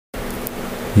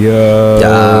Yo.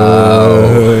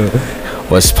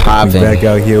 What's poppin'? Back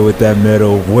out here with that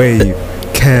metal wave.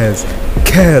 Cass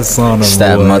on them. It's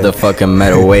that boy. motherfucking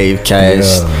metal wave,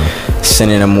 Cass. Yeah.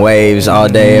 Sending them waves all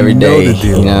day, every day.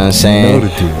 You know what I'm saying?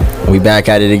 We back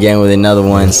at it again with another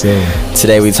one. Yes,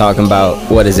 Today we talking about,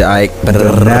 what is it, Ike?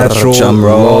 The natural Drum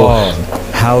roll. law.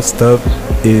 How stuff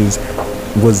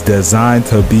was designed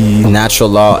to be. Natural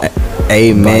law.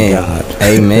 Amen. God.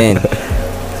 Amen.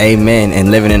 Amen.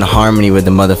 And living in harmony with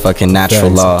the motherfucking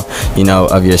natural law, you know,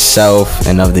 of yourself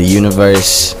and of the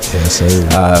universe. Yes, sir.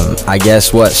 I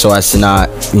guess what, so as to not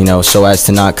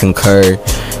concur,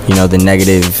 you know, the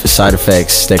negative side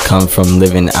effects that come from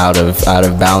living out of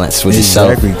balance with yourself.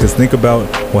 Exactly, because think about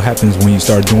what happens when you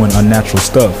start doing unnatural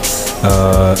stuff.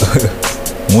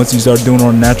 Once you start doing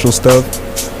unnatural stuff,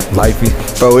 life.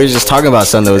 Bro, we were just talking about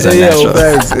something that was unnatural.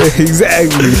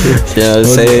 Exactly. You know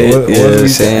what I'm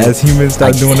saying? As humans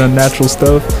start doing unnatural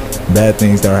stuff, bad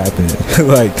things start happening.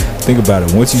 Like, think about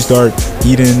it. Once you start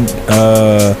eating,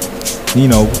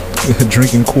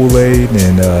 drinking Kool-Aid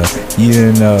and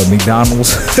eating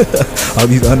McDonald's, all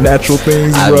these unnatural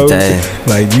things, bro.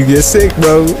 Like, you get sick,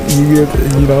 bro. You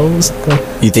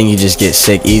get, You think you just get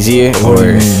sick easier,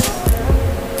 or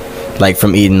like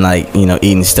from eating, like, you know,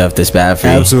 eating stuff that's bad for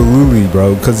you? Absolutely,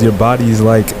 bro. Because your body's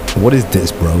like, what is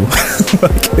this, bro?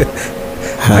 Like,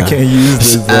 I can't use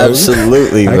this, bro.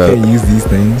 Absolutely, bro. I can't use these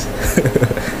things.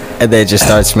 And then it just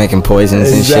starts making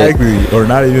poisons and shit. Exactly. Or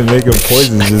not even making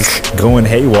poisons, just going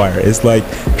haywire. It's like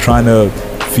trying to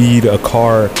feed a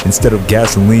car, instead of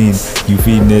gasoline, you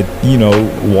feeding it,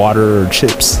 water or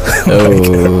chips.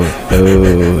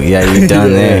 Oh, yeah, you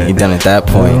done there. You done at that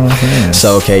point.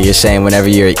 So, okay, you're saying whenever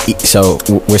so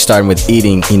we're starting with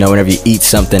eating, whenever you eat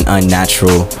something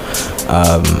unnatural,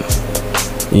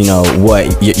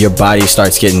 your body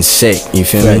starts getting sick. You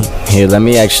feel me? Here, I'm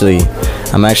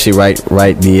actually write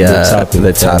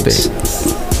the topic.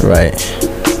 Right.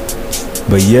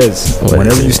 But yes,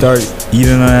 whenever you start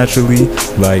eating unnaturally,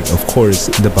 like, of course,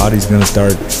 the body's gonna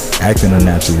start acting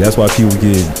unnaturally. That's why people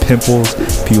get pimples,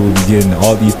 people be getting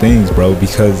all these things, bro,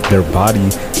 because their body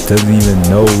doesn't even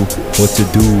know what to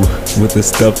do with the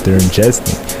stuff they're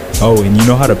ingesting. Oh, and you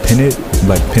know how to pin it?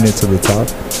 Like, pin it to the top?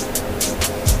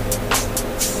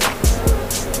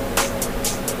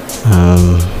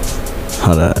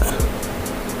 Hold up.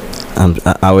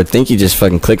 I would think you just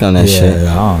fucking click on that shit.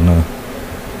 Yeah, I don't know.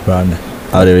 But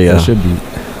oh, there we go. It should be.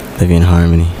 Living in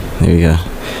harmony. There we go.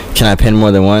 Can I pin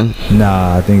more than one?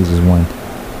 Nah, I think it's just one.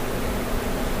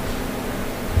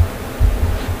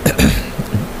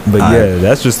 But yeah,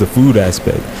 that's just the food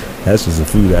aspect.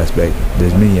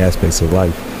 There's many aspects of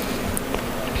life.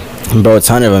 Bro, a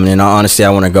ton of them. And honestly, I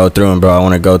want to go through them, bro. I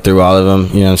want to go through all of them.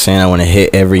 You know what I'm saying? I want to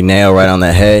hit every nail right on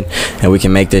the head, and we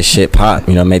can make this shit pop.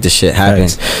 Make this shit happen.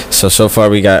 Nice. So far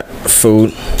we got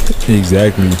food.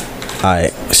 Exactly.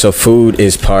 Alright, so food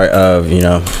is part of, we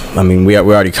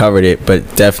already covered it,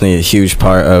 but definitely a huge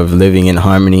part of living in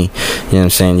harmony. You know what I'm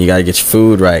saying? You gotta get your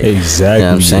food right. Exactly. You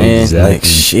know what I'm saying? Exactly. Like,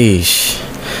 sheesh.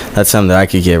 That's something that I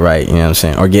could get right, you know what I'm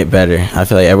saying? Or get better. I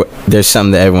feel like there's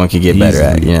something that everyone could get better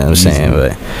at, you know what I'm saying?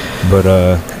 But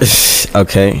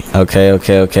okay.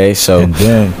 So, and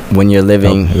then, when you're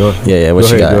living, what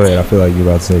you got? Go ahead. I feel like you're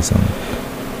about to say something.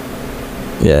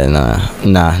 Yeah,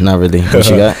 nah, not really. What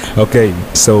you got? Okay,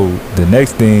 so the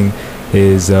next thing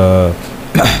is the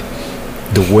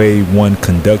way one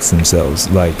conducts themselves.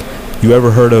 Like, you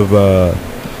ever heard of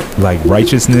like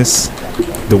righteousness?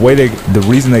 The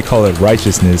reason they call it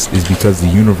righteousness is because the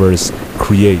universe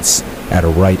creates at a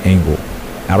right angle.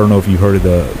 I don't know if you heard of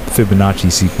the Fibonacci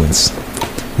sequence.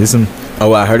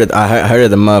 I heard it. I heard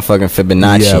of the motherfucking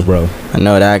Fibonacci. Yeah, bro. I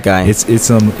know that guy. It's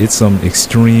some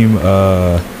extreme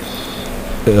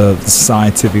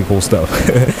scientific stuff.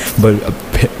 But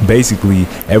basically,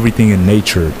 everything in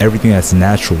nature, everything that's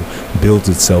natural, builds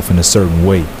itself in a certain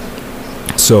way.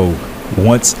 So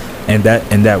once, and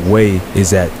that way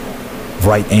is at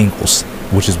right angles,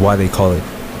 which is why they call it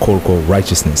quote unquote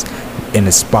righteousness, and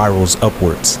it spirals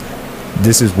upwards.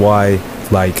 This is why,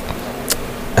 like,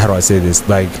 how do I say this?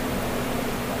 Like,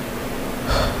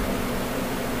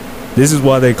 this is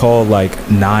why they call, like,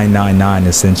 999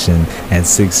 ascension and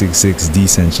 666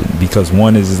 descension, because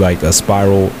one is like a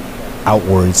spiral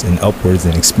outwards and upwards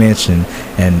and expansion,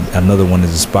 and another one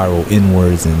is a spiral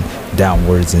inwards and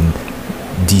downwards and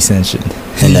descension.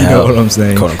 And you know what I'm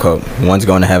saying? Quote unquote. One's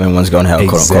going to heaven, one's going to hell.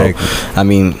 Exactly. Quote unquote. I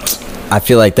mean, I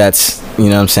feel like that's, you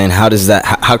know what I'm saying?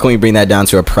 How can we bring that down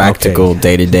to a practical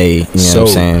day to day? You know what I'm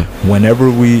saying?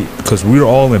 Whenever because we're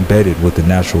all embedded with the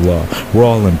natural law, we're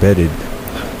all embedded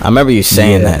I remember you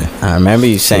saying that. I remember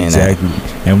you saying exactly.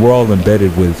 And we're all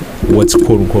embedded with what's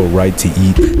quote unquote right to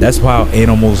eat. That's how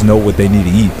animals know what they need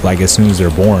to eat. Like as soon as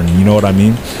they're born, you know what I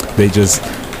mean? They just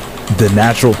the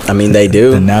natural. I mean, they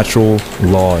do. The natural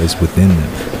law is within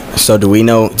them. So do we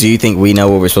know? Do you think we know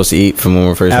what we're supposed to eat from when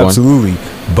we're first born? Absolutely,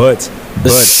 but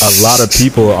a lot of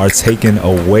people are taken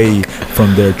away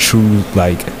from their true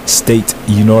like state.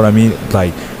 You know what I mean?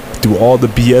 Like through all the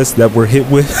BS that we're hit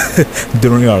with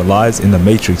during our lives in the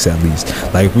Matrix, at least.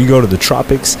 Like if we go to the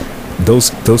tropics, those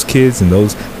kids and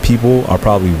those people are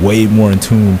probably way more in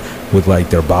tune with like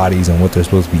their bodies and what they're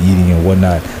supposed to be eating and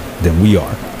whatnot than we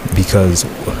are, because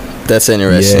that's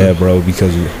interesting. Yeah, bro.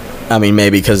 Because I mean,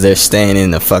 maybe because they're staying in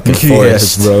the fucking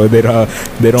forest. Yes, bro. They don't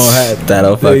have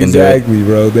that'll fucking exactly, do it.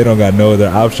 Bro. They don't got no other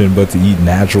option but to eat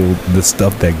natural, the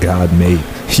stuff that God made.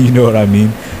 You know what I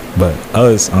mean? But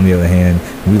us, on the other hand,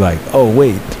 we like, oh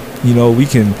wait, you know, we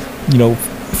can, you know,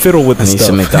 fiddle with the stuff.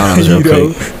 I need some McDonald's real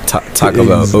quick. Talk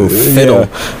about fiddle,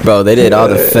 bro. They did all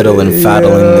the fiddle and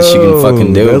faddling that you can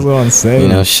fucking do. That's what I'm saying. You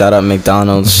know, shout out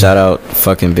McDonald's, shout out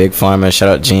fucking Big Pharma, shout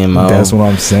out GMO. That's what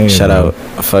I'm saying. Shout out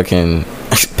fucking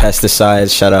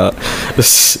pesticides. Shout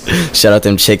out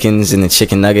them chickens and the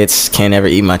chicken nuggets. Can't ever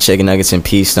eat my chicken nuggets in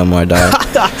peace no more, dog.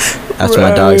 That's what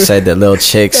my dog said, that little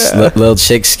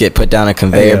chicks get put down a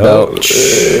conveyor belt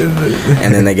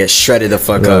and then they get shredded the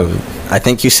fuck up. I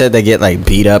think you said they get like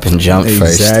beat up and jumped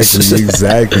first.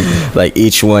 Exactly. Like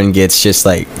each one gets just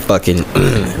like fucking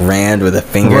rammed with a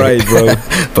finger, right, bro,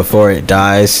 before it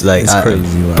dies. Like it's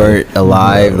crazy, like, burnt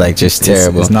alive, like just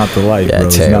terrible. It's not the life, bro.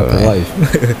 Terrible, it's not the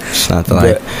life. It's not the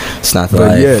life. It's not the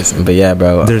life. Yes, but yeah,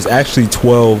 bro. There's actually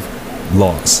 12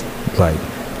 laws. Like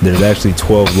there's actually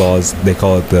 12 laws. They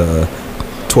call it the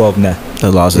 12 the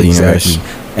laws of the universe.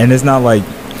 And it's not like.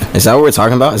 Is that what we're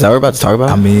talking about? Is that what we're about to talk about?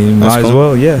 I mean, might as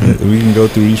well, yeah. We can go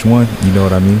through each one. You know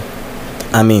what I mean?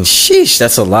 I mean, sheesh,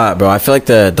 that's a lot, bro. I feel like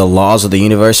the laws of the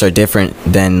universe are different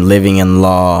than living in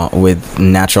law with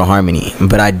natural harmony.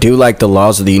 But I do like the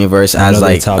laws of the universe as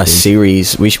like a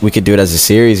series. We could do it as a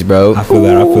series, bro. I feel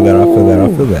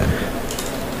that.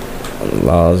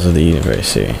 Laws of the universe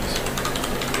series.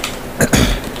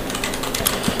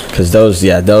 Because those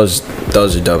are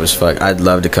dope as fuck. I'd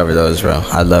love to cover those, bro.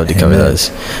 I'd love to cover those.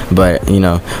 But, you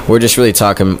know, we're just really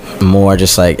talking more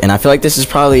just like, and I feel like this is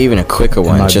probably even a quicker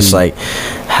one. Just like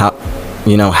how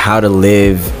to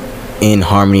live in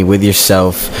harmony with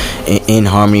yourself, in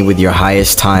harmony with your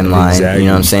highest timeline. Exactly. You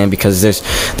know what I'm saying? Because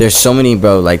there's so many,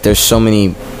 bro. Like there's so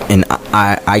many, and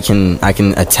I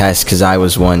can attest, because I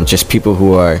was one. Just people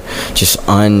who are just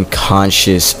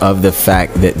unconscious of the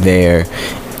fact that they're,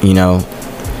 you know.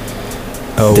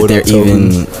 That they're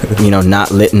even, you know,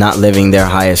 not living their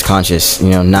highest conscious, you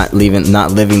know, not living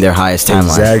their highest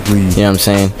timeline. Exactly. You know what I'm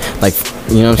saying? Like,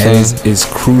 you know what I'm saying? It's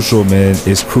crucial, man.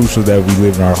 It's crucial that we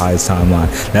live in our highest timeline.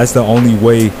 That's the only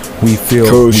way we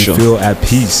feel at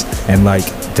peace, and like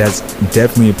that's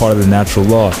definitely a part of the natural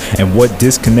law. And what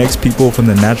disconnects people from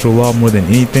the natural law more than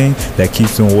anything, that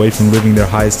keeps them away from living their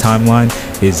highest timeline,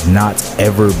 is not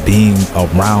ever being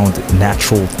around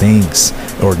natural things,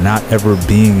 or not ever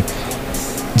being.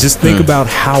 Just think about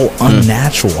how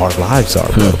unnatural our lives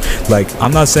are, bro. Like,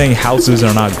 I'm not saying houses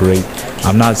are not great.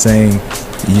 I'm not saying,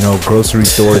 you know, grocery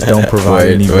stores don't provide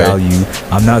any value.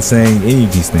 I'm not saying any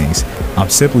of these things. I'm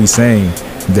simply saying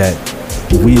that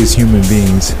we as human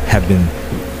beings have been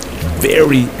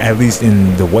very, at least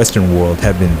in the Western world,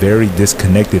 have been very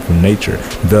disconnected from nature,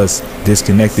 thus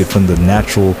disconnected from the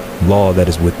natural law that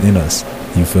is within us.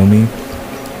 You feel me?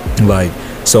 Like,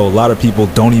 so a lot of people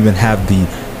don't even have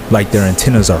their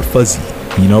antennas are fuzzy,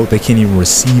 you know, they can't even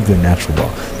receive the natural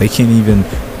law. They can't even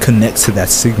connect to that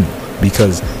signal,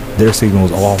 because their signal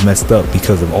is all messed up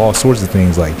because of all sorts of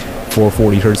things, like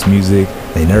 440 hertz music.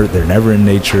 They're never in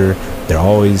nature. They're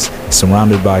always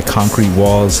surrounded by concrete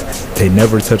walls. They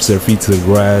never touch their feet to the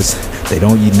grass. They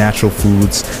don't eat natural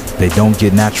foods. They don't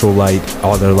get natural light.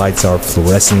 All their lights are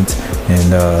fluorescent,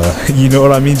 and you know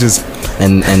what I mean? Just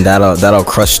and that'll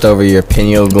crushed over your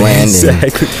pineal gland,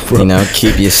 exactly, and bro. You know,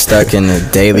 keep you stuck in the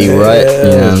daily rut. You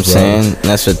know what I'm saying?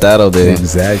 That's what that'll do.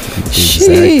 Exactly.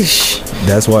 Sheesh.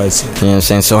 That's why it's, you know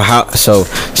what I'm saying? So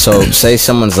say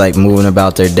someone's like moving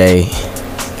about their day,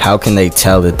 how can they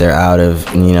tell that they're out of,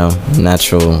 you know,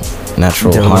 natural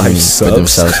harmony with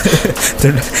themselves?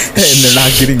 they're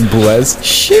not getting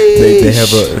blessed. They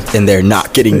have and they're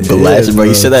not getting blessed, bro.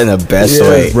 You said that in the best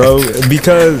way, bro.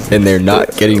 Because and they're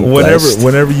not getting blessed.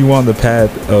 Whenever you on the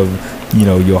path of, you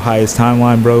know, your highest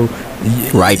timeline, bro,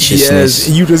 righteousness.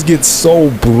 Yes, you just get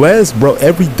so blessed, bro.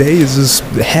 Every day is just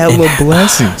hella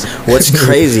blessings. What's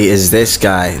crazy is this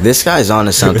guy's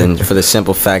onto something for the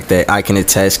simple fact that I can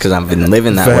attest because I've been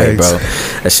living that way, bro.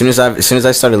 As soon as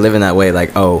I started living that way,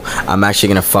 like, oh, I'm actually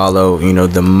gonna follow, you know,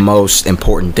 the most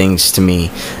important things to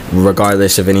me,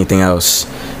 regardless of anything else,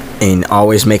 and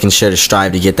always making sure to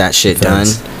strive to get that shit done.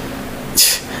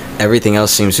 Everything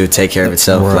else seems to take care of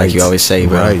itself, like you always say,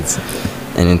 bro. Right.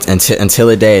 And until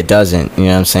the day it doesn't, you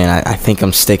know what I'm saying? I think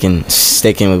I'm sticking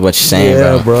with what you're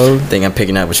saying, bro. I think I'm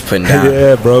picking up what you're putting down.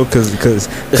 Yeah, bro, because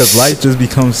life just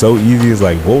becomes so easy. It's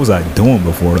like, what was I doing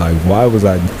before? Like, why was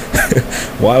I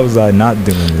not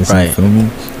doing this? Right. You feel me?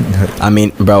 I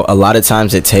mean, bro, a lot of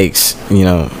times it takes, you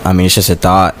know, I mean, it's just a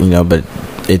thought, you know, but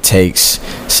it takes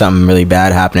something really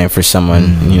bad happening for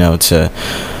someone, you know, to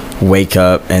wake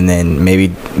up and then maybe,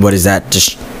 what is that,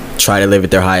 just try to live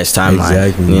at their highest timeline.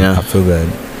 Exactly. You know, I feel that.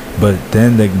 But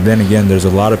then again, there's a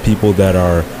lot of people that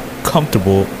are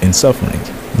comfortable in suffering.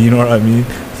 You know what I mean?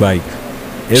 Like,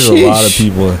 there's a lot of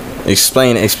people.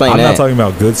 Explain I'm that. not talking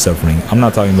about good suffering. I'm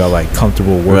not talking about like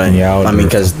comfortable working out. I mean,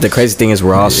 because the crazy thing is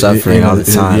we're all suffering all the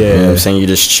time. Yeah. You know what I'm saying? You're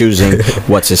just choosing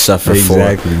what to suffer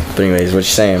exactly. for. But anyways, what you're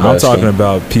saying, bro? I'm talking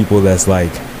about people that's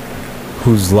like,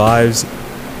 whose lives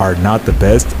are not the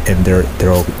best, and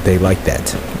they like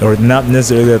that, or not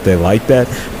necessarily that they like that,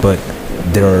 but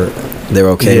they're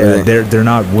okay. Yeah, with it. They're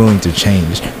not willing to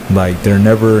change. Like, they're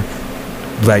never.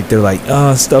 Like, they're like,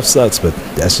 oh, stuff sucks, but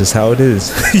that's just how it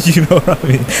is. You know what I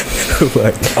mean?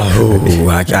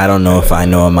 Like, I don't know if I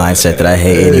know a mindset that I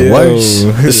hate any worse.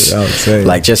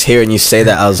 Like, just hearing you say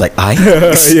that, I was like, yo,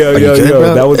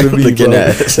 that wasn't me, bro.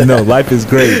 No, life is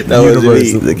great. That was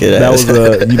me. Look at that was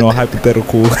a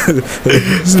hypothetical.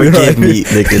 Forgive me.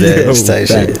 Look at that type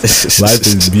shit. Life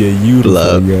is beautiful.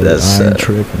 Love. That's I ain't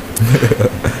tripping.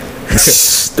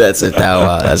 That's a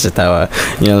tawa.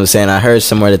 You know what I'm saying? I heard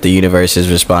somewhere that the universe is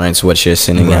responding to what you're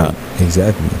sending out.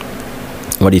 Exactly.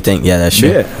 What do you think? Yeah, that's true.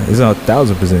 Yeah, it's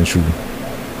 1,000% true.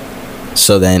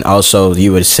 So then also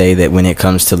you would say that when it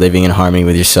comes to living in harmony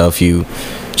with yourself, you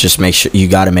just make sure you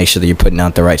got to make sure that you're putting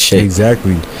out the right shit.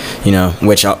 Exactly. You know,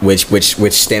 which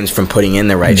stems from putting in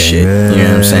the right shit. You know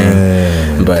what I'm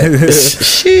saying? But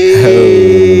sheesh,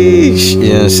 you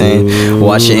know what I'm saying?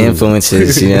 Watch your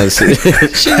influences. You know what I'm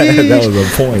saying? That was a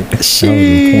point.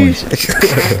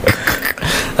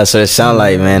 That's what it sound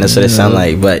like, man. That's what it sound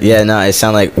like. But yeah, no, it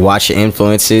sound like watch your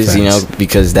influences. Facts. You know,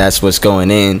 because that's what's going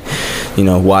in. You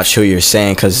know, watch who you're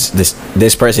saying, because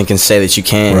this person can say that you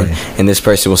can, and this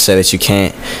person will say that you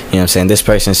can't. You know what I'm saying? This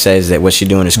person says that what you're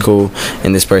doing is cool,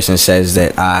 and this person says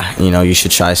that you know, you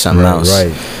should try something else.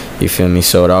 Right. You feel me?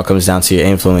 So it all comes down to your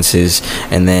influences,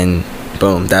 and then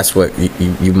boom, that's what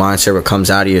you mindset what comes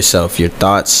out of yourself. Your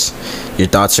thoughts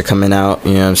are coming out.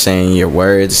 You know what I'm saying? Your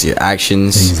words, your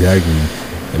actions. Exactly.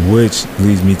 Which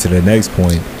leads me to the next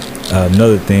point.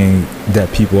 Another thing that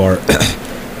people are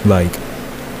like,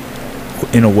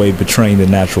 in a way, betraying the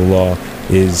natural law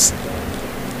is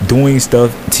doing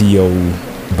stuff to your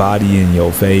body and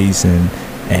your face,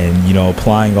 and you know,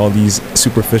 applying all these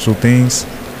superficial things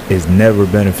is never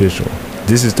beneficial.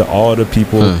 This is to all the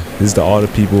people. This is to all the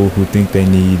people who think they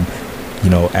need, you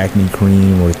know, acne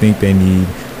cream, or think they need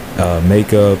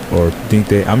makeup, or think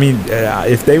they, I mean,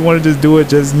 if they want to just do it,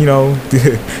 just, you know,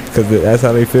 because that's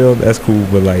how they feel, that's cool.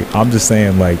 But like, I'm just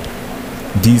saying, like,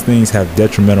 these things have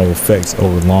detrimental effects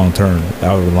over long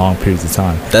periods of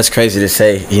time. That's crazy to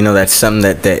say. You know, that's something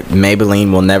that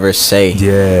Maybelline will never say.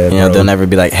 Yeah, you know, they'll never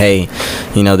be like, hey,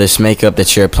 you know, this makeup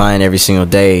that you're applying every single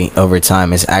day over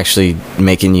time is actually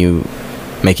making your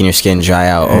skin dry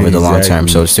out over the long term.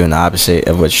 So it's doing the opposite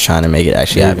of what you're trying to make it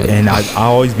actually happen. And I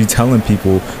always be telling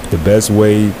people the best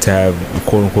way to have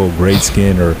quote unquote great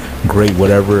skin, or great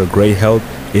whatever, great health,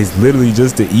 is literally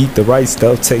just to eat the right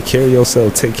stuff, take care of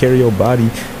yourself, take care of your body.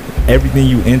 Everything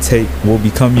you intake will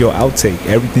become your outtake.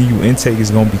 Everything you intake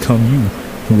is going to become you.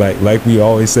 Like we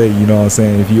always say, you know what I'm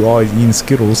saying? If you always eating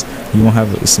Skittles, you won't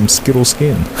have some Skittle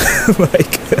skin.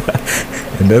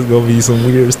 And that's gonna be some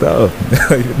weird stuff.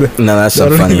 No, that's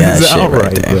some funny ass shit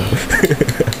right there.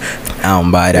 I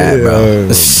don't buy that, bro.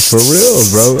 For real,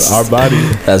 bro. Our body,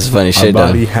 that's funny shit. Our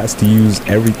body has to use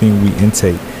everything we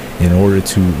intake in order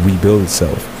to rebuild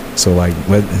itself. So like,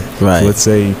 let's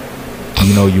say,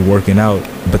 you know, you're working out,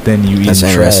 but then you eat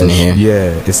trash.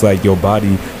 Yeah, it's like your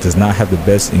body does not have the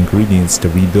best ingredients to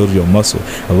rebuild your muscle.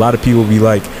 A lot of people be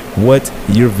like, what,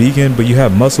 you're vegan but you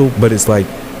have muscle? But it's like,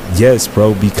 yes,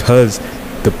 bro, because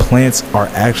the plants are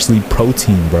actually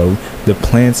protein, bro. The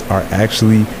plants are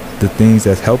actually the things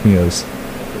that's helping us.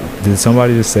 Did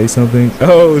somebody just say something?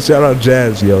 Oh, shout out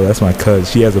Jazz, yo. That's my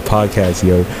cuz. She has a podcast,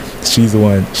 yo. she's the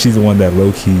one that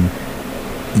low key,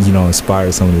 you know,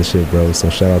 inspired some of this shit, bro. So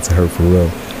shout out to her for real.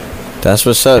 That's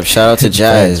what's up. Shout out to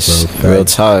Jazz. Thanks, bro. Real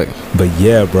talk. But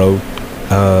yeah, bro.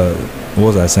 What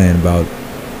was I saying about?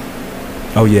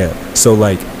 Oh yeah. So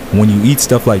like when you eat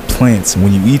stuff like plants,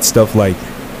 when you eat stuff like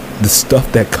the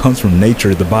stuff that comes from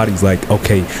nature, the body's like,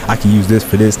 okay, I can use this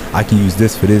for this, I can use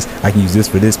this for this, I can use this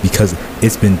for this, because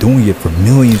it's been doing it for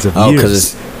millions of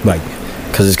years.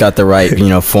 Because it's got the right, you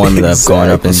know, formula Exactly. going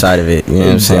up inside of it. You know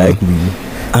what I'm saying?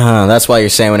 That's why you're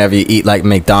saying whenever you eat like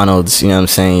McDonald's, you know what I'm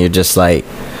saying, you're just like,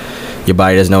 your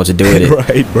body doesn't know what to do with it.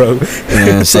 Right, bro. You know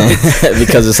what I'm saying?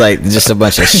 Because it's like just a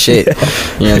bunch of shit. You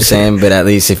know what I'm saying? But at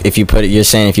least if you put it, you're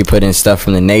saying if you put in stuff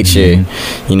from the nature,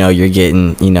 you know, you're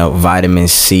getting, you know, vitamin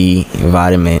C,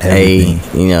 vitamin A,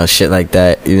 you know, shit like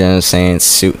that. You know what I'm saying?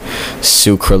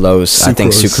 Sucralose. I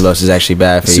think sucralose is actually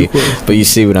bad for you. But you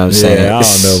see what I'm saying? Yeah, I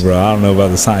don't know, bro. I don't know about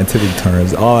the scientific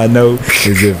terms. All I know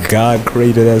is if God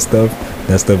created that stuff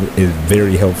is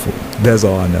very helpful. That's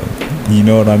all I know. You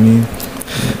know what I mean?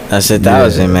 That's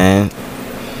 1,000, man.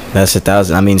 That's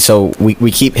 1,000. I mean, so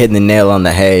we keep hitting the nail on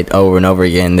the head over and over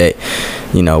again that,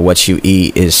 you know, what you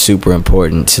eat is super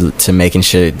important to making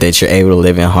sure that you're able to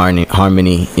live in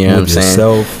harmony. You know what I'm saying?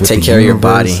 Yourself, take care of your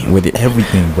body, with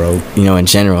everything, bro. You know, in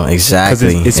general,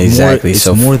 exactly. It's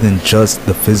more than just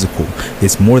the physical.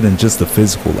 It's more than just the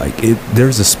physical. Like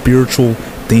there's a spiritual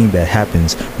thing that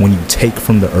happens when you take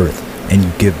from the earth and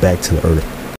you give back to the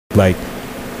earth. Like,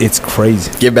 it's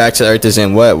crazy. Give back to the earth is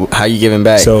in what? How you giving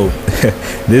back? So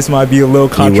this might be a little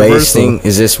controversial. You wasting?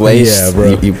 Is this waste? Yeah,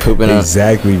 bro. You pooping up?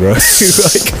 Exactly, bro.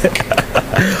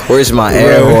 Where's my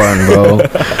air horn, bro?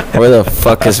 Where the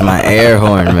fuck is my air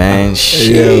horn, man?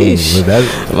 Sheesh.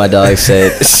 Yeah, my dog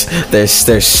said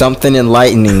there's something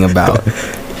enlightening about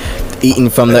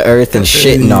eating from the earth and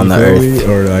shitting on the earth,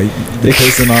 or like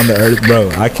pissing on the earth,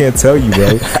 bro. I can't tell you,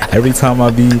 bro. Every time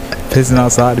I be pissing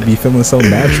outside, it be feeling so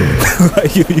natural.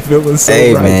 Like you be feeling so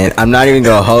hey right. Man, I'm not even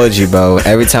gonna hold you, bro.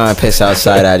 Every time I piss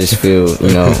outside, I just feel,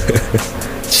 you know,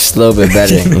 just a little bit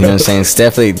better. You know what I'm saying? It's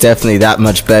definitely that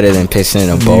much better than pissing in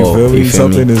a bowl. You feel me?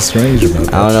 Something is strange about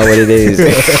that. I don't know what it is.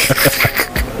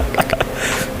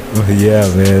 Yeah,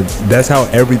 man. That's how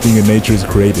everything in nature is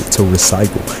created, to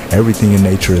recycle. Everything in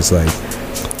nature is like,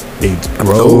 it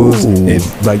grows.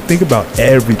 And like, think about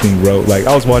everything, bro. Like,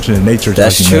 I was watching a nature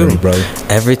documentary, bro.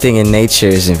 Everything in nature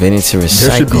is invented to recycle.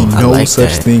 There should be no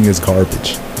such thing as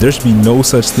garbage. There should be no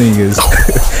such thing as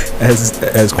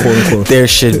as quote unquote. There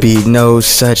should be no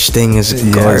such thing as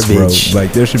garbage. Yes, bro.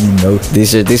 Like, there should be no.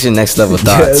 These are next level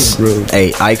thoughts. Yes, bro.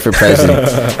 Hey, Ike for president.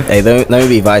 Hey, let me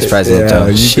be vice president, though.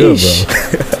 You good,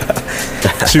 bro.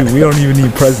 Shoot, we don't even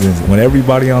need presidents. When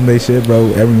everybody on their shit, bro,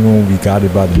 everyone will be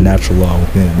guided by the natural law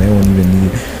within. They won't even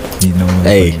need, you know.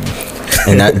 Hey,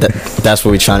 and that's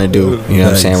what we're trying to do. You know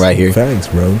what I'm saying, right here. Thanks,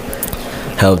 bro.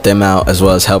 Help them out as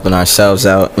well as helping ourselves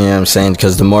out. You know what I'm saying?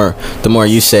 Because the more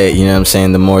you say it, you know what I'm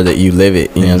saying, the more that you live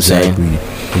it. You know what I'm saying?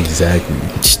 Exactly.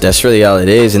 That's really all it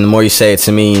is. And the more you say it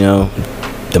to me, you know,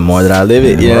 the more that I live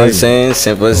it. You know what I'm saying?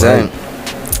 Simple as that.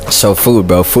 So food,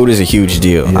 bro. Food is a huge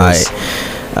deal. Yes.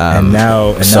 And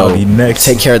now the next,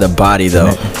 take care of the body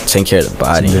though. Take care of the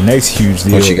body. So the next huge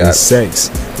deal is sex.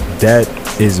 That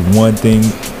is one thing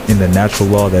in the natural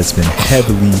law that's been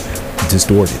heavily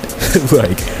distorted.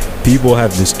 Like, people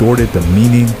have distorted the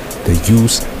meaning, the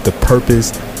use, the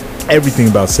purpose, everything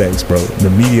about sex, bro. The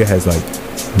media has like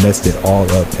messed it all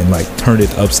up and like turned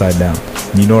it upside down.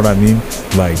 You know what I mean?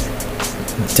 Like,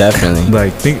 definitely.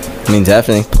 Like,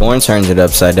 definitely. Porn turns it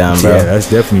upside down, bro. Yeah, that's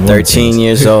definitely 13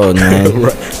 years old, man.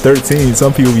 Right. 13.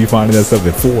 Some people be finding that stuff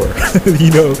at 4.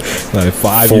 You know, like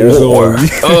 5 years old.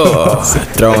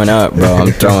 Throwing up, bro.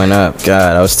 I'm throwing up.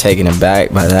 God, I was taken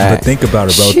aback by that. But think about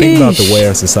it, bro. Sheesh. Think about the way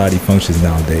our society functions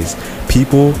nowadays.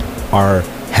 People are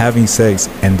having sex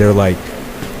and they're like,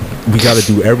 we got to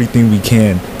do everything we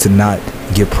can to not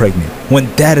get pregnant, when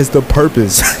that is the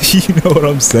purpose. You know what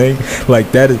I'm saying?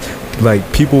 Like, that is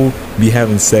like, people be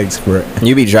having sex for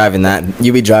you be driving that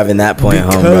point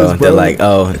home, bro. They're like,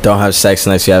 oh, don't have sex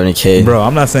unless you have a kid. Bro,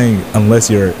 I'm not saying unless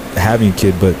you're having a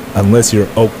kid, but unless you're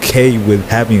okay with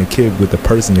having a kid with the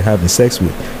person you're having sex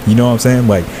with. You know what I'm saying?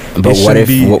 Like, but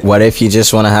what if you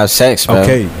just want to have sex, bro?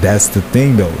 Okay, that's the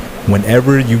thing though.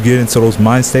 Whenever you get into those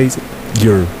mind states,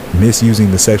 you're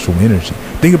misusing the sexual energy.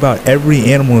 Think about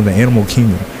every animal in the animal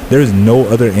kingdom. There is no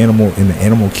other animal in the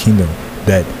animal kingdom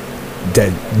that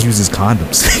uses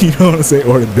condoms. You know what I'm saying?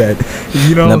 Or that,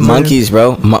 you know, the monkeys,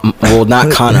 bro. Well, not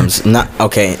condoms. Not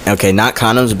okay, not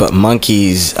condoms, but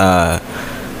monkeys.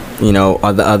 You know,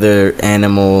 are the other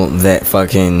animal that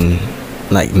fucking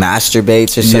like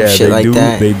masturbates or some Yeah, shit they like do.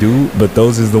 that. They do, but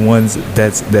those is the ones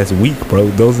that's weak, bro.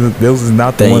 Those is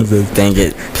not the ones that They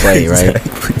get play, right?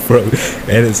 exactly, bro.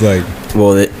 And it's like,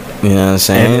 Well, you know what I'm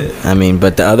saying? I mean,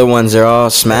 but the other ones are all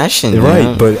smashing, right?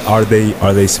 know? But are they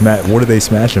What are they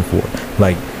smashing for?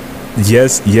 Like,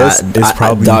 yes, it's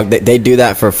probably dog. They do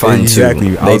that for fun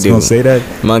exactly. too. I was gonna say that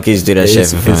Monkeys do that shit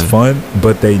for fun. It's fun,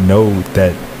 but they know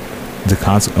that the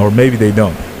consequence, or maybe they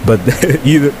don't. But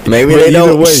either way,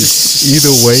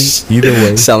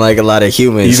 sound like a lot of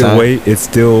humans. Either way, it's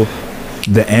still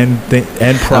the end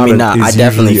product. I mean, is I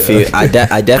definitely usually, feel.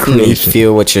 I definitely creation.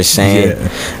 feel what you're saying, Yeah.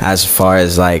 as far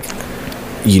as like,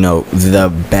 you know, the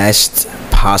best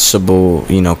possible,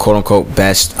 you know, quote unquote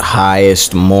best,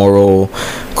 highest moral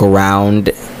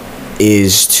ground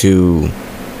is to,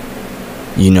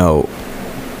 you know,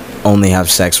 only have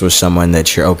sex with someone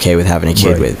that you're okay with having a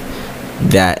kid Right. with.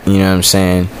 That, you know what I'm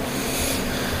saying?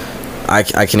 I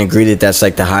can agree that that's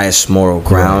like the highest moral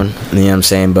ground, you know what I'm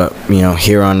saying? But, you know,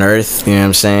 here on earth, you know what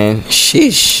I'm saying?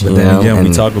 Sheesh. But you then know? again, we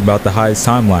And talk about the highest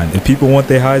timeline. If people want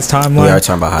their highest timeline, we are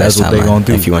talking about highest that's what timeline. they gonna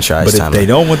do. If you want your highest but timeline. if they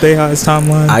don't want their highest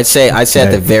timeline, I'd say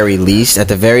at the very least,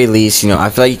 you know, I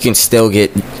feel like you can still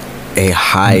get a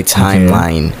high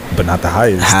timeline, but not the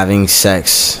highest. having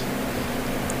sex.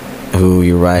 Ooh,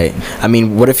 you're right. I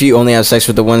mean, what if you only have sex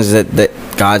with the ones that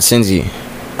God sends you?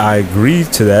 I agree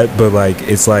to that, but like,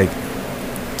 it's like,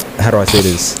 how do I say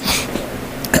this?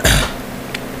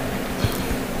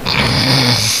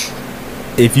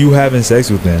 If you having sex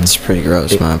with them, It's pretty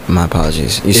gross. My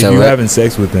apologies. You if said you what? having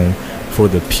sex with them for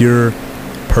the pure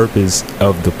purpose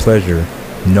of the pleasure,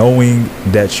 knowing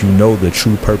that you know the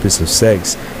true purpose of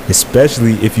sex,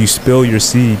 especially if you spill your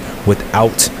seed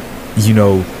without, you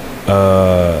know,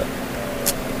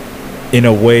 in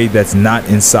a way that's not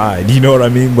inside, you know what I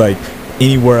mean? Like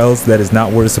anywhere else that is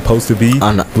not where it's supposed to be,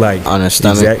 on a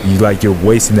stomach. exactly, like you're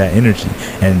wasting that energy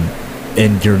and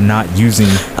you're not using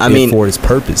it for its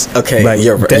purpose. Okay, like,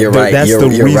 you're right. That's You're the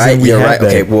reason right. we You're have right. that.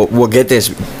 Okay, well, get this,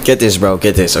 bro.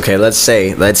 Get this. Okay, let's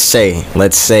say that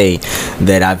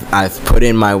I've put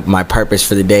in my purpose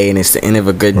for the day, and it's the end of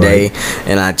a good day,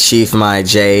 and I achieved my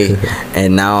J,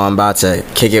 and now I'm about to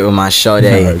kick it with my shorty,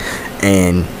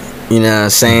 and you know what I'm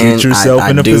saying? Get yourself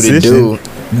in a position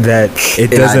that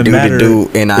it doesn't matter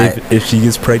if she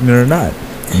gets pregnant or not.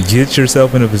 Get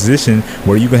yourself in a position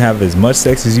where you can have as much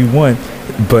sex as you want,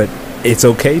 but it's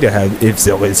okay to have. It's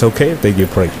okay if they get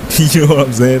pregnant. You know what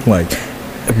I'm saying? Like,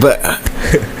 but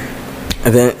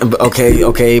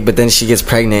okay, but then she gets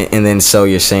pregnant, and then so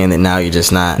you're saying that now you're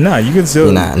just not. Nah, you can still.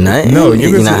 You're not. No,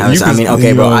 you can. I mean,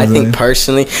 okay, bro. I think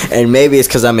personally, and maybe it's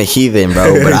because I'm a heathen,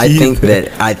 bro. But I think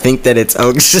that it's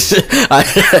okay.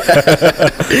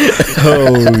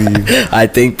 Holy. I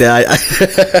think that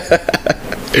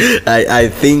I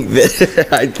think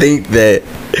that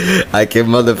I can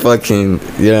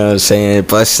motherfucking, you know what I'm saying,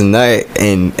 bust a nut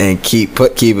and keep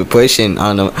it pushing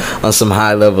on some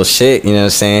high level shit, you know what I'm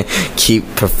saying?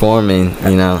 Keep performing,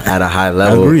 you know, at a high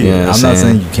level. I agree. You know what I'm not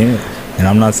saying you can't, and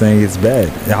I'm not saying it's bad.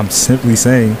 I'm simply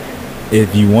saying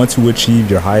if you want to achieve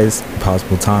your highest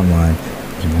possible timeline,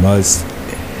 you must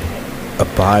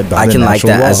abide by the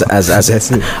natural law.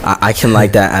 I can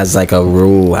like that as like a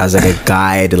rule, as like a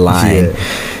guideline.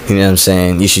 You know what I'm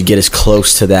saying? You should get as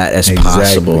close to that as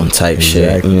possible, type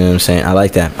shit. You know what I'm saying? I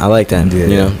like that. Yeah. You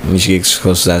know, you should get as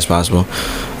close to that as possible.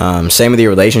 Same with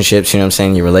your relationships. You know what I'm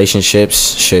saying? Your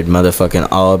relationships should motherfucking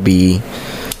all be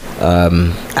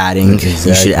adding.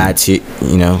 You should add to,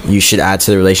 you know, you should add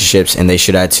to the relationships, and they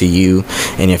should add to you.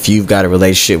 And if you've got a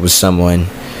relationship with someone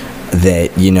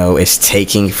that, you know, is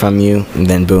taking from you,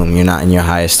 then boom, you're not in your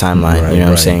highest timeline. You know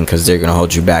what I'm saying? Because they're gonna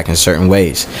hold you back in certain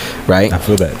ways, right? I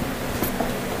feel that.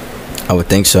 I would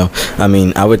think so. I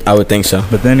mean, I would think so.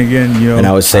 But then again, you know, and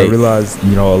I would say, I realize,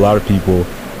 you know, a lot of people,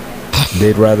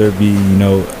 they'd rather be, you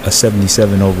know, a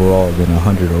 77 overall than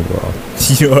 100 overall.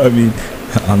 You know what I mean?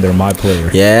 Under my player.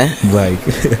 Yeah. Like,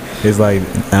 it's like,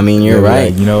 I mean, you're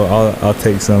right. Like, you know, I'll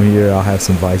take some here. I'll have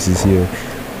some vices here.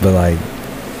 But like,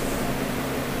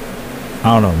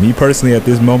 I don't know. Me personally, at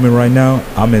this moment right now,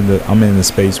 I'm in the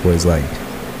space where it's like,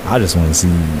 I just want to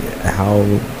see how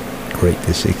great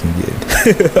this shit can get.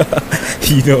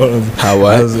 You know what I'm saying? How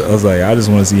what? I was like, I just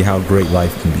want to see how great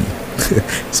life can be.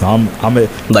 So I'm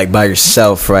like by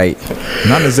yourself, right?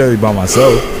 Not necessarily by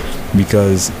myself,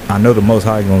 because I know the Most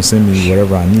High gonna send me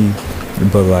whatever I need.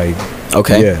 But like,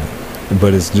 okay, yeah.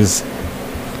 But it's just,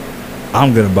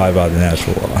 I'm gonna abide by the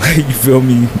natural law. You feel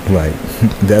me? Like,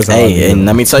 that's how. Hey, and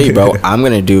let me tell you, bro, I'm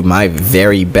gonna do my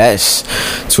very best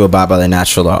to abide by the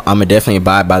natural law. I'm gonna definitely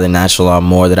abide by the natural law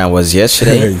more than I was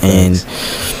yesterday, and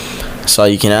that's all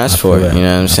you can ask for. You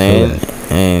know what I'm saying?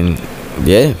 And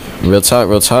Yeah, real talk.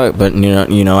 But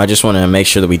I just want to make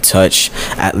sure that we touch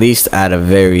at least at a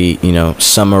very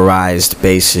summarized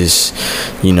basis,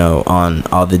 on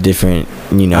all the different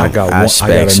aspects I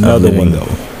got another of living. one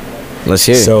though. Let's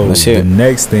hear So it. Let's hear the it.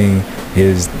 next thing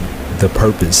is the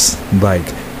purpose, like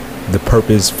the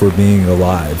purpose for being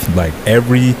alive. Like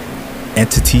every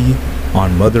entity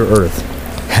on Mother Earth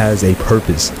has a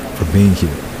purpose for being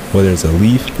here. Whether it's a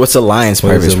leaf, What's a lion's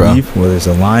whether purpose, it's a bro? leaf, whether it's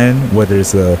a lion, whether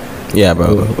it's a Yeah, bro.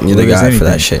 You're whether the it's guy for anything.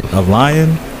 that shit. A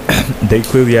lion, they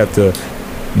clearly have to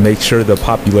make sure the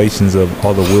populations of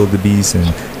all the wildebeest and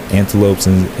antelopes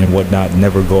and whatnot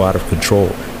never go out of control.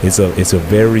 It's a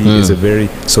very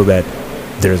so that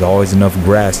there's always enough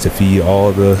grass to feed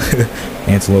all the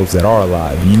antelopes that are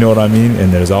alive. You know what I mean?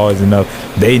 And there's always enough.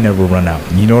 They never run out.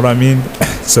 You know what I mean?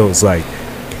 So it's like,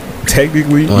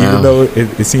 technically, Wow. even though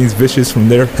it seems vicious from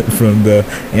the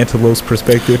antelope's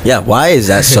perspective. Yeah, why is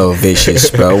that so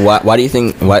vicious, bro? Why do you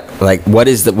think what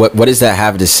does that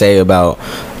have to say about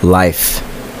life?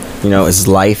 Is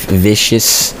life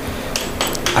vicious?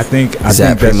 I think that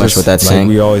that's pretty much just, what that's like, saying?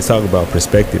 we always talk about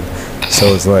perspective.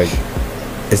 So it's like,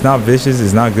 it's not vicious,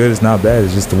 it's not good, it's not bad,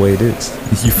 it's just the way it is.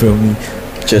 You feel me?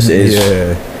 Just is.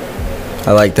 Yeah.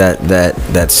 I like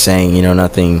that saying,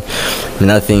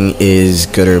 nothing is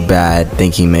good or bad,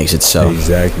 thinking makes it so.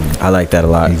 Exactly. I like that a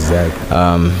lot. Exactly.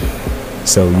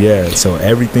 So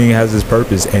everything has its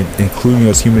purpose, and including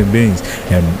us human beings.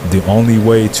 And the only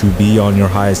way to be on your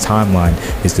highest timeline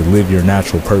is to live your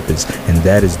natural purpose, and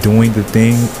that is doing the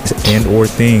things or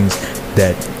things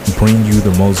that bring you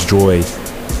the most joy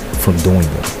from doing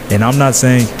them. And I'm not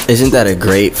saying Isn't that a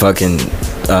great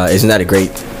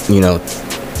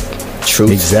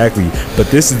truth? exactly, but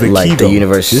this is the Like key. the Though.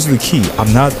 universe. This is the key.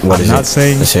 I'm not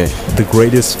saying Let's hear it. the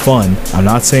greatest fun. I'm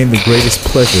not saying the greatest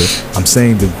pleasure. I'm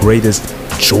saying the greatest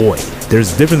joy.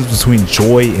 There's a difference between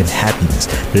joy and happiness.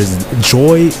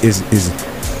 Joy is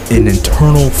an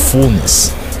internal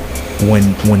fullness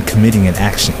when committing an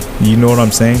action. You know what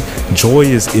I'm saying? Joy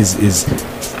is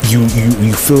you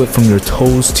feel it from your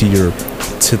toes to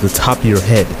the top of your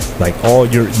head. Like all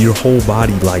your whole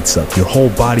body lights up, your whole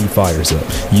body fires up.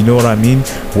 You know what I mean?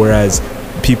 Whereas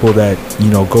people that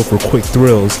go for quick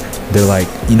thrills, they're like,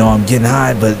 I'm getting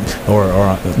high, but or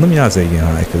let me not say getting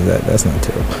high, because that's not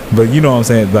terrible, but you know what I'm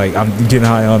saying, like I'm getting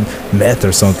high on meth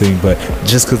or something, but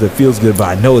just because it feels good,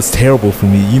 but I know it's terrible for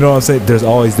me. You know what I'm saying? There's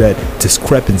always that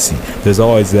discrepancy. There's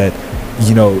always that,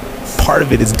 part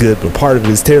of it is good, but part of it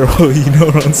is terrible. You know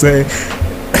what I'm saying?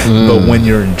 But when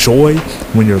you're in joy,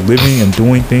 when you're living and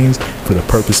doing things for the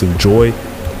purpose of joy,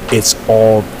 it's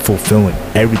all fulfilling.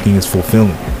 Everything is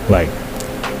fulfilling. Like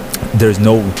there's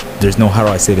no how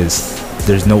do I say this?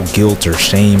 There's no guilt or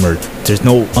shame, or there's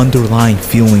no underlying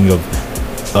feeling of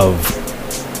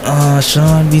should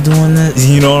I be doing that?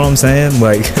 You know what I'm saying?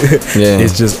 Like Yeah.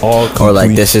 it's just all complete. Or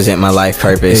like, this isn't my life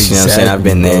purpose. You know what I'm saying? I've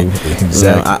been there.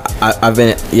 Exactly. I've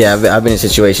been in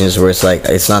situations where it's like,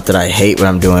 it's not that I hate what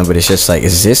I'm doing, but it's just like,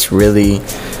 is this really?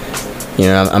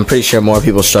 I'm pretty sure more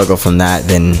people struggle from that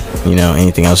than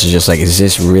anything else. Is just like, is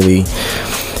this really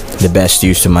the best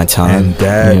use of my time? And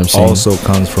that also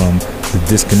comes from the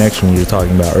disconnection we were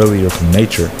talking about earlier from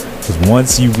nature. Because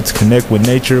once you connect with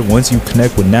nature, once you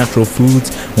connect with natural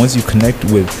foods, once you connect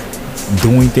with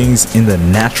doing things in the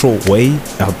natural way,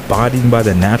 abiding by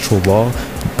the natural law,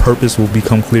 purpose will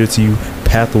become clear to you,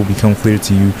 path will become clear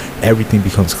to you, everything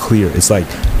becomes clear. It's like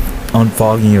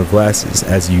unfogging your glasses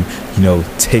as you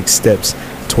take steps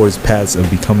towards paths of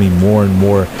becoming more and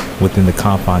more within the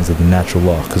confines of the natural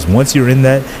law. Because once you're in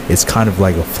that, it's kind of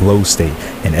like a flow state,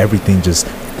 and everything just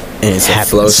it's happens. A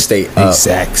flow state up.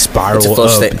 Exact spiral. It's a flow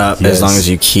state up, yes. as long as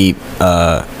you keep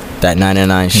that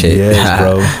 999 shit. Yes,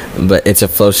 bro. But it's a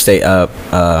flow state up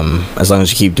as long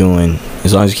as you keep doing what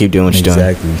you're doing.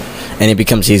 Exactly. And it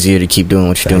becomes easier to keep doing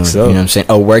what you're doing. So. You know what I'm saying?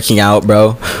 Oh, working out,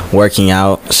 bro. Working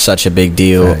out, such a big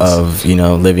deal. Thanks. Of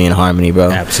living in harmony,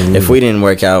 bro. Absolutely. If we didn't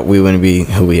work out, we wouldn't be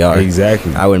who we are.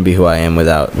 Exactly. I wouldn't be who I am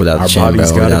without our the gym,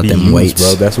 bodies bro. gotta Without be them used, weights,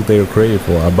 bro. That's what they were created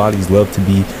for. Our bodies love to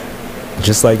be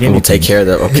just like anything. We'll take care of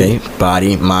the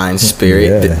body, mind,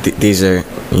 spirit. Yeah. These are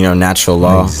natural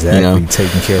law. Exactly.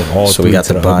 Taking care of all. So three we got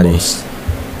to the body. utmost.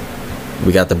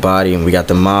 We got the body, and we got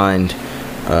the mind.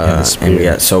 And we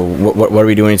got. So what are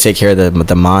we doing to take care of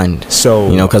the mind?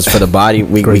 So because for the body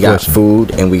we got question.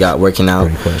 food, and we got working out.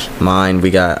 Great question. Mind,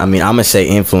 we got. I'm gonna say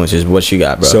influences. What you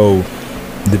got, bro? So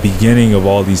the beginning of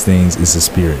all these things is the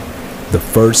spirit. The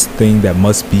first thing that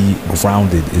must be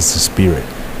grounded is the spirit.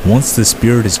 Once the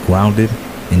spirit is grounded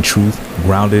in truth,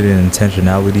 grounded in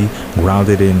intentionality,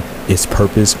 grounded in its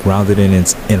purpose, grounded in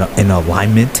its in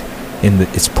alignment, in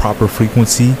its proper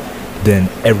frequency, then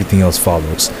everything else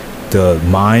follows. the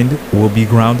mind will be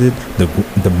grounded.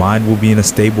 The mind will be in a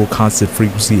stable, constant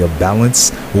frequency of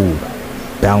balance. Ooh,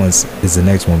 balance is the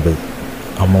next one, but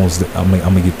I'm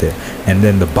gonna get there. And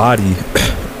then the body,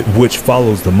 which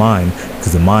follows the mind,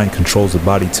 because the mind controls the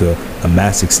body to a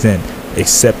mass extent,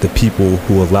 except the people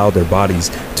who allow their bodies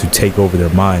to take over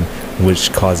their mind,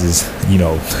 which causes, you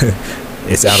know,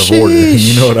 it's out of order.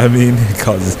 You know what I mean? It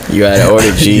causes you out of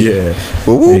order, G. Yeah.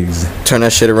 Turn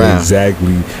that shit around.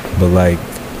 Exactly. But like,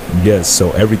 yes,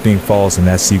 so everything falls in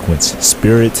that sequence: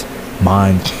 spirit,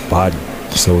 mind, body.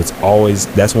 So it's always,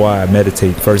 that's why I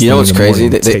meditate first. You know what's crazy?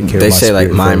 Morning, they say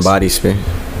like mind, first. body, spirit.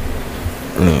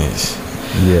 Anyways.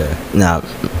 Yeah. Nah,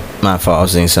 my fault. I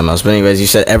was thinking something else. But anyways, you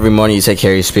said every morning you take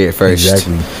care of your spirit first.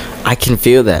 Exactly. I can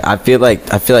feel that. I feel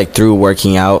like through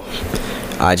working out,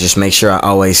 I just make sure I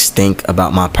always think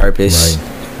about my purpose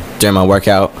during my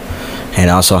workout, and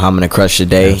also how I'm gonna crush the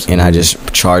day. Absolutely. And I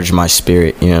just charge my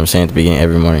spirit. You know what I'm saying, at the beginning of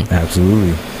every morning.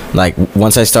 Absolutely. Like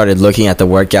once I started looking at the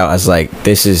workout, I was like,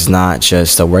 this is not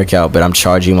just a workout, but I'm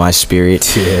charging my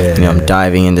spirit. Yeah. You know, I'm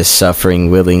diving into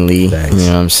suffering willingly. Thanks. You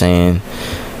know what I'm saying?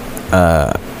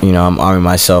 You know, I'm arming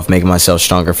myself, making myself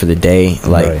stronger for the day.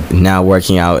 Like now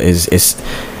working out it's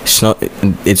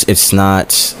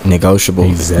not negotiable.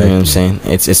 Exactly. You know what I'm saying?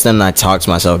 It's something I talk to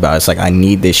myself about. It's like I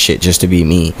need this shit just to be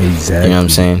me. Exactly. You know what I'm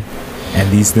saying? And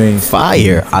these things,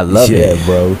 fire. I love it. Yeah,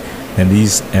 bro. And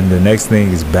the next thing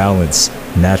is balance,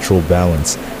 natural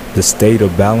balance. The state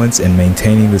of balance and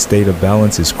maintaining the state of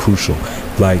balance is crucial.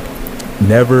 Like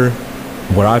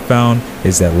what I found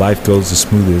is that life goes the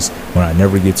smoothest when I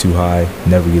never get too high,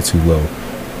 never get too low,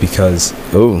 because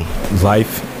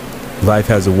life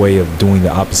has a way of doing the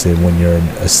opposite when you're in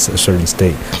a certain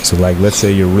state. So like, let's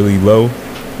say you're really low,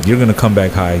 you're gonna come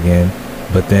back high again,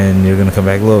 but then you're gonna come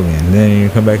back low again, and then you're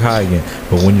gonna come back high again.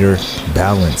 But when you're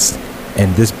balanced,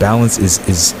 and this balance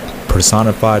is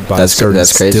personified by a certain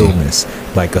stillness,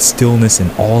 like a stillness in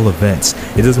all events.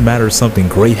 It doesn't matter if something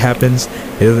great happens.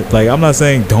 Like, I'm not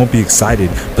saying don't be excited,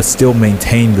 but still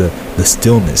maintain the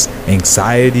stillness.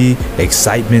 Anxiety,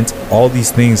 excitement, all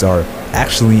these things are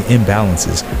actually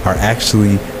imbalances, are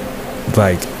actually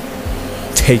like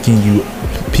taking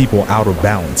people out of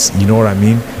balance. You know what I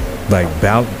mean? Like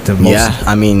yeah,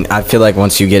 I mean, I feel like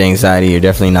once you get anxiety, you're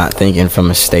definitely not thinking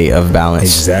from a state of balance.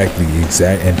 Exactly,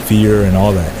 and fear and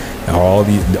all that. All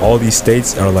these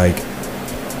states are like,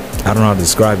 I don't know how to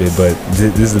describe it, but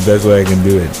this is the best way I can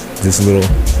do it. This little,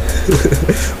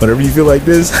 whenever you feel like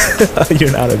this,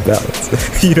 you're not in balance.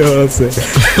 You know what I'm saying?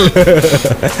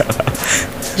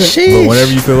 But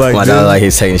whenever you feel like this, not like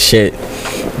he's taking shit.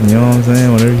 You know what I'm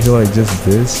saying? Whenever you feel like just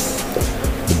this,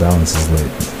 the balance is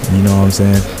lit. You know what I'm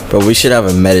saying? But we should have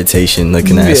a meditation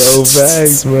looking at. Yo,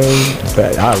 facts, bro.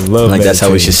 I love like, that's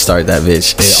how we should start that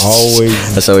bitch.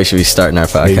 That's how we should be starting our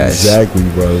podcast. Exactly,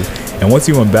 bro. And once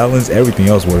you're in balance, everything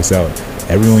else works out.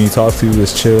 Everyone you talk to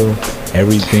is chill.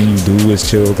 Everything you do is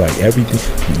chill. Like, everything.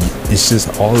 It's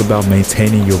just all about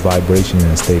maintaining your vibration in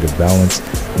a state of balance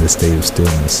and a state of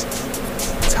stillness.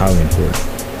 It's highly important.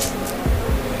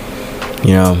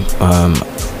 You know,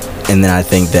 and then I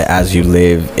think that as you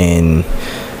live in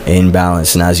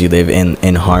balance and as you live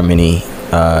in harmony,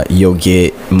 you'll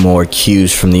get more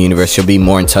cues from the universe. You'll be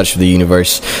more in touch with the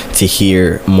universe to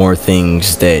hear more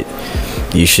things that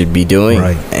you should be doing,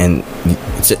 and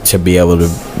to be able to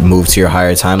move to your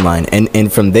higher timeline.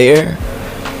 And from there,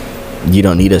 you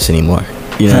don't need us anymore.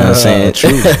 You know what I'm saying?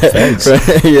 True. Thanks. You know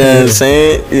what I'm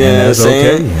saying? You know what I'm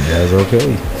saying? That's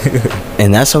okay.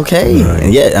 And that's okay. Right.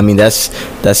 And yeah, I mean, that's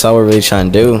all we're really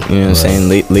trying to do. You know what I'm saying?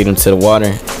 Lead them to the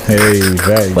water. Hey,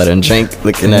 thanks. Let them drink,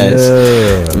 looking at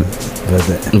us.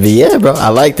 But yeah, bro, I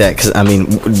like that. Cause I mean,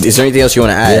 is there anything else you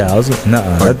want to add?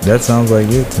 Yeah, that sounds like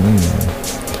it to me,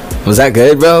 man. Was that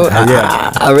good, bro?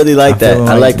 Yeah, I really like that.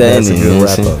 I like that ending.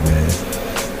 That's a good wrap up, man.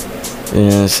 You know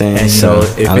what I'm saying? And you know,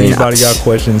 if anybody got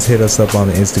questions, hit us up on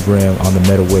the Instagram, on the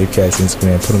Meta Wavecast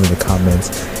Instagram. Put them in the comments,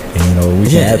 and you know, we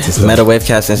can add this. Meta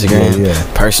Wavecast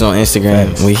Instagram, personal Instagram.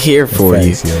 Facts. We here for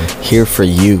you. Here for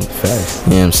you. Facts.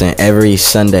 You know what I'm saying? Every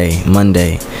Sunday,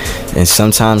 Monday, and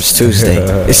sometimes Tuesday.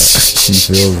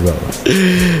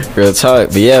 Real talk.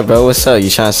 But yeah, bro, what's up? You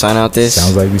trying to sign out this?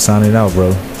 Sounds like we signing out,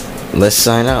 bro. Let's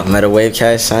sign out. Meta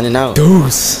Wavecast signing out.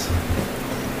 Deuce.